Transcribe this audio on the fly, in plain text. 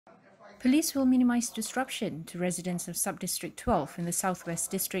Police will minimise disruption to residents of Sub-District 12 in the Southwest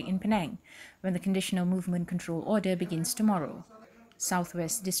District in Penang when the Conditional Movement Control Order begins tomorrow.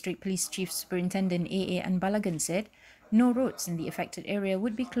 Southwest District Police Chief Superintendent A.A. Anbalagan said no roads in the affected area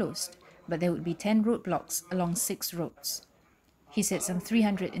would be closed, but there would be 10 roadblocks along 6 roads. He said some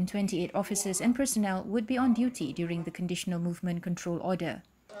 328 officers and personnel would be on duty during the Conditional Movement Control Order.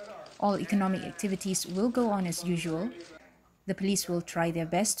 All economic activities will go on as usual. The police will try their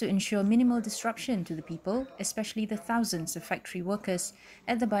best to ensure minimal disruption to the people, especially the thousands of factory workers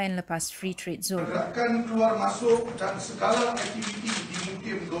at the Bayan Lepas Free Trade Zone. Pergerakan keluar masuk dan segala aktiviti di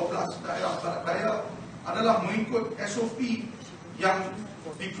mukim 12 daerah barat daya adalah mengikut SOP yang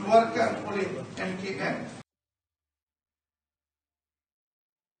dikeluarkan oleh MKM.